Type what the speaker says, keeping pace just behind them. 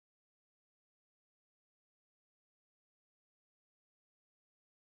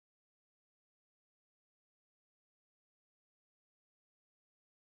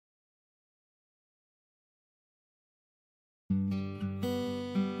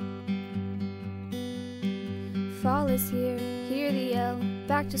fall is here, hear the yell,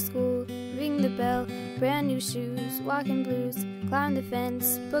 back to school, ring the bell, brand new shoes, walking blues, climb the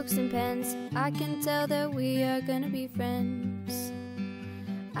fence, books and pens. I can tell that we are gonna be friends.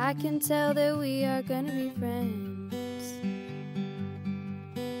 I can tell that we are gonna be friends.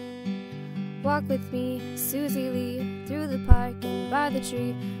 Walk with me, Susie Lee, through the park and by the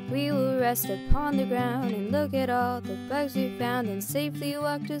tree. We will rest upon the ground and look at all the bugs we found, and safely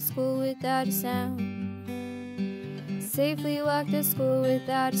walk to school without a sound. Safely walk to school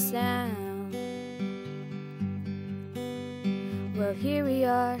without a sound. Well, here we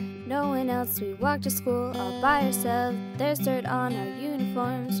are, no one else. We walk to school all by ourselves. There's dirt on our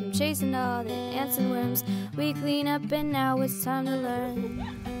uniforms from chasing all the ants and worms. We clean up and now it's time to learn.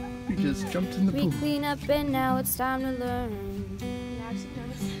 You just jumped in the pool. We clean up and now it's time to learn.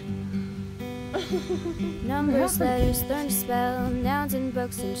 Numbers, letters, learn to spell, nouns and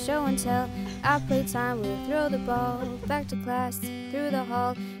books and show and tell. At playtime we'll throw the ball back to class through the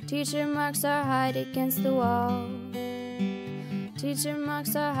hall. Teacher marks our height against the wall. Teacher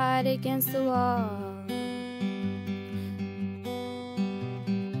marks our height against the wall.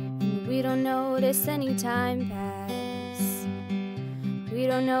 And we don't notice any time pass. We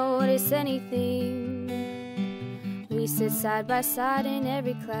don't notice anything. We sit side by side in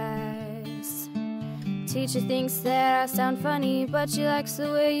every class. Teacher thinks that I sound funny, but she likes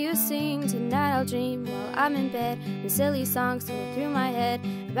the way you sing. Tonight I'll dream while I'm in bed, and silly songs go through my head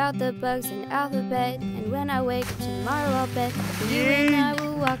about the bugs and alphabet. And when I wake tomorrow I'll bet that you and I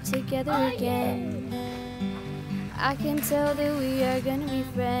will walk together again. I can tell that we are gonna be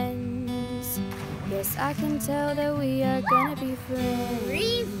friends. Yes, I can tell that we are gonna be friends.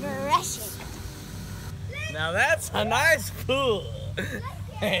 Refreshing. Now that's a nice pool.